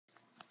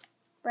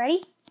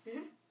Ready?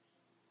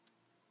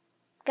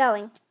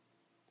 Going.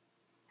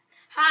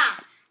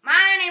 Hi,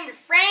 my name is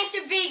Frank the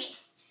Biggie.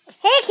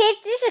 Hey kids,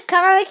 this is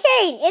Carl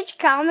McCain. It's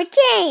Carl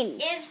McCain.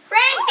 It's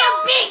Frank the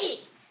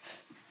Biggie.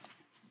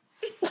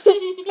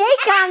 Hey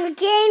Carl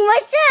McCain,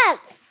 what's up?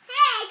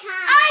 Hey,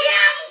 Carl. I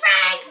am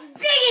Frank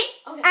Biggie.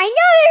 Okay. I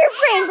know you're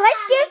Frank.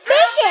 Let's get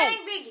fishing.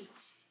 Frank Biggie.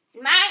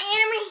 My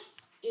enemy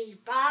is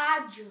Bob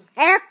Jr. I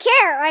don't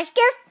care. Let's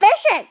get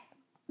fishing.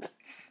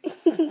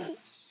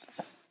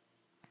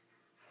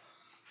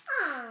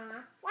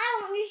 Why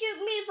won't you shoot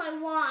me if I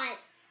want?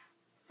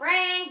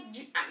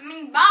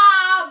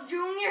 Bob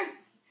Jr.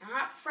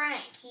 Not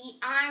Frank.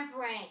 I'm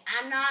Frank.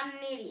 I'm not an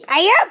idiot.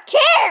 I don't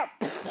care.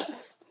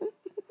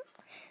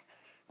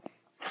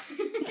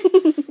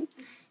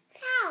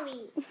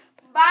 Howie.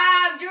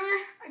 Bob Jr.,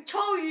 I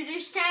told you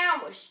this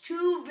town was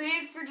too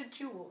big for the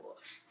two of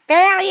us.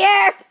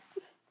 Failure.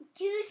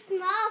 Too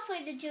small for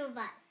the two of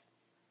us.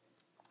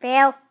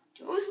 Fail.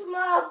 Too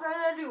small for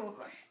the two of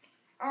us.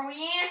 Oh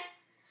yeah?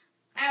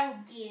 I'll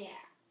get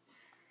out.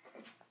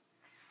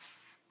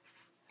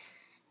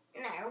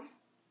 No,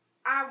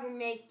 I will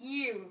make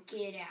you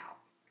get out.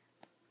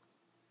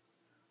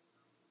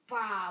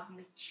 Bob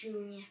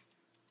Jr.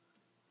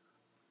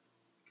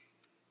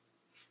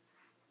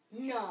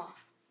 No,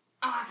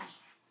 I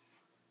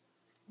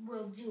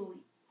will do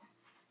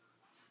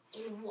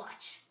it. And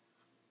what?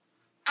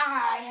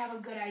 I have a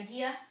good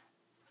idea.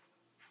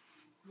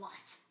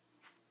 What?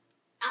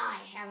 I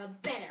have a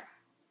better.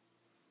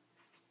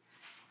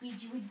 We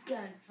do a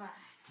gunfight.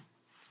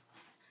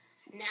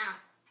 Now,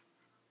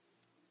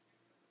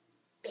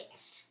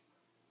 best.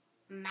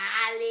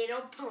 My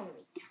Little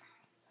Pony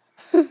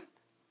time.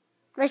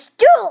 Let's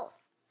do it.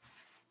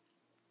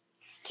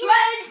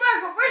 Twilight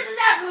Sparkle versus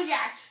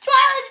Applejack.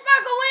 Twilight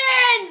Sparkle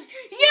wins!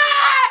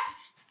 Yeah!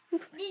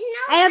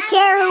 I don't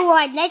care who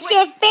won. Let's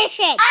get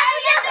fishing.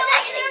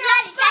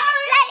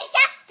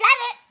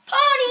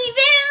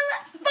 Ponyville!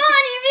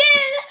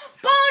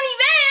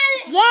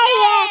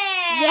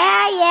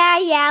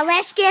 Yeah.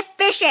 Let's get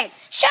fishing.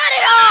 Shut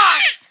it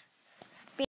off!